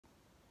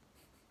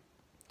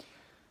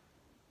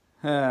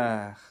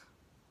Ah.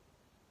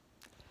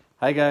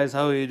 Hi guys,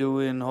 how are you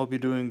doing? Hope you're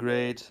doing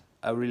great.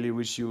 I really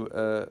wish you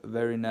a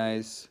very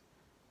nice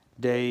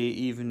day,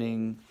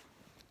 evening,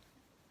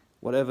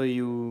 whatever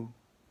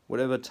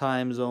whatever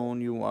time zone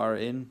you are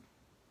in.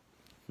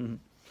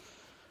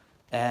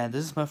 And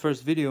this is my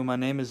first video. My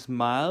name is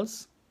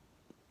Miles.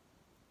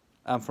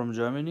 I'm from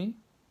Germany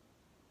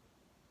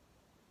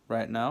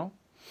right now.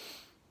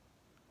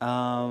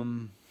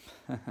 Um,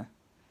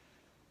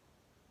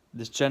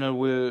 this channel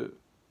will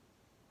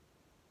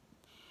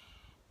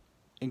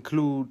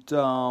include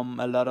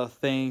a lot of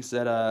things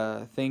that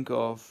I think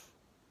of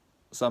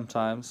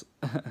sometimes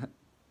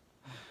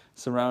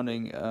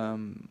surrounding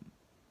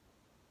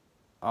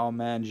our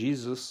man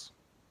Jesus.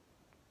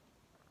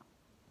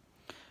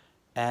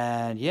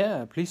 And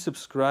yeah, please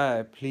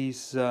subscribe.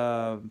 Please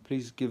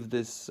give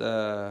this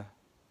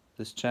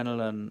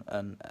channel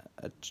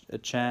a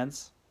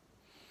chance.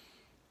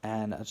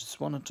 And I just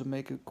wanted to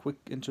make a quick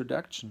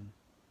introduction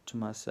to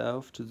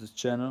myself, to this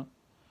channel,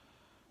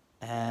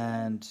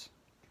 and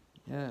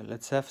yeah,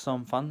 let's have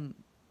some fun.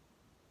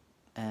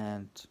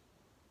 And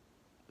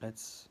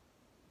let's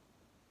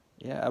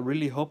I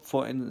really hope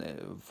for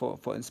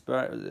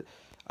inspire.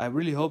 I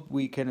really hope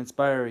we can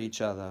inspire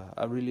each other.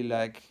 I really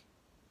like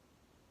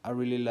I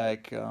really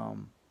like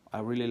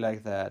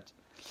that.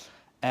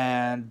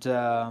 And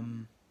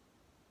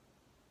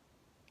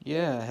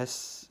yeah,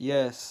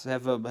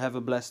 have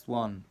a blessed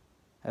one.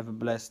 Have a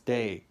blessed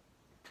day.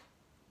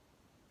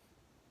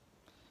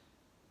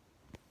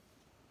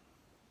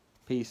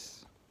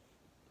 Peace.